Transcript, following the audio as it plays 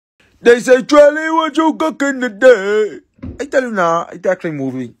They say, Trelly, what you cooking today? I tell you now, it's actually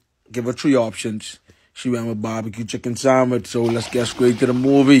movie. Give her 3 options. She went with barbecue chicken sandwich, so let's get straight to the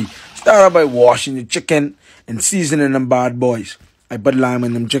movie. Start out by washing the chicken and seasoning them bad boys. I put lime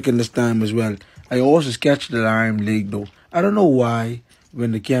in them chicken this time as well. I also sketched the lime leg though. I don't know why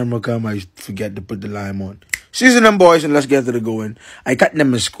when the camera come, I forget to put the lime on. Season them boys and let's get to the going. I cut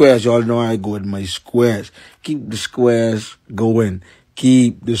them in squares. Y'all know I go with my squares. Keep the squares going.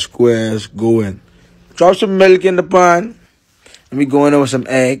 Keep the squares going. Drop some milk in the pan. And we go in there with some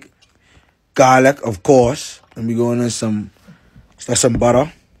egg. Garlic, of course. And we go in there some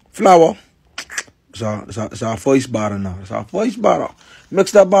butter. Flour. It's our first butter now. It's our first butter.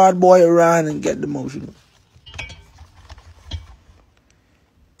 Mix that bad boy around and get the motion.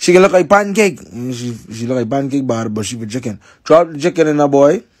 She can look like pancake. She look like pancake batter, but she for chicken. Drop the chicken in that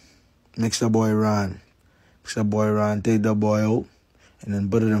boy. Mix that boy around. Mix that boy around. Take that boy out. And then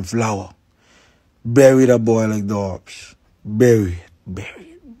put it in flour. Bury that boy like dogs. Bury it.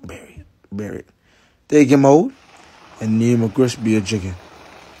 Bury it. Bury it. Bury it. Take him out. And name a crispier chicken.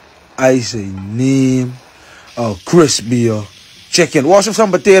 I say name a crispier chicken. Wash up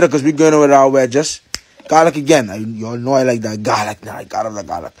some potato because we're going with our wedges. Garlic again. Y'all know I like that garlic now. I got the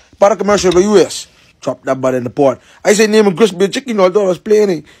garlic. Butter commercial by US. Chop that butter in the pot. I say name a crispy chicken. Although I was playing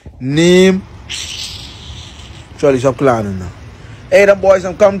it. Name. Charlie, stop clowning now. Hey, them boys,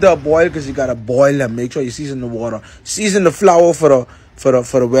 I'm coming to a boil because you gotta boil them. Make sure you season the water. Season the flour for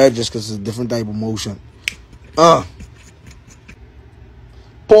the wedges because it's a different type of motion. Pour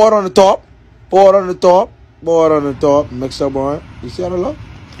it on the top. Pour it on the top. Pour it on the top. Mix up on it. You see how it look?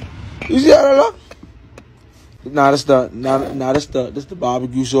 You see how it look? Nah, this the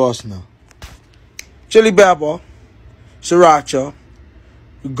barbecue sauce now. Chili pepper, sriracha,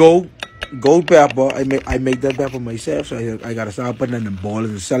 gold pepper. I make that pepper myself, so I gotta start putting it in the bowl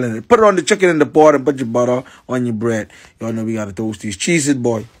and selling it. Put it on the chicken in the pot and put your butter on your bread. Y'all know we gotta toast these cheeses,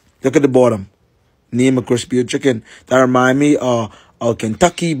 boy. Look at the bottom. Name a crispy chicken. That remind me of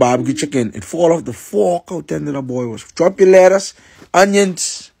Kentucky barbecue chicken. It fall off the fork out there that boy was. Drop your lettuce,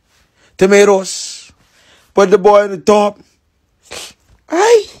 onions, tomatoes. Put the boy on the top.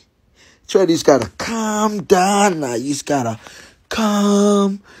 Aye. Trelly's gotta calm down now. He's gotta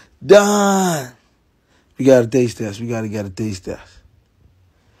calm down. We gotta taste test. We gotta get a taste test.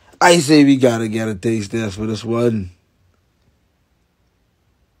 I say we gotta get a taste test for this one.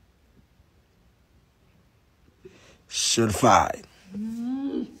 Certified.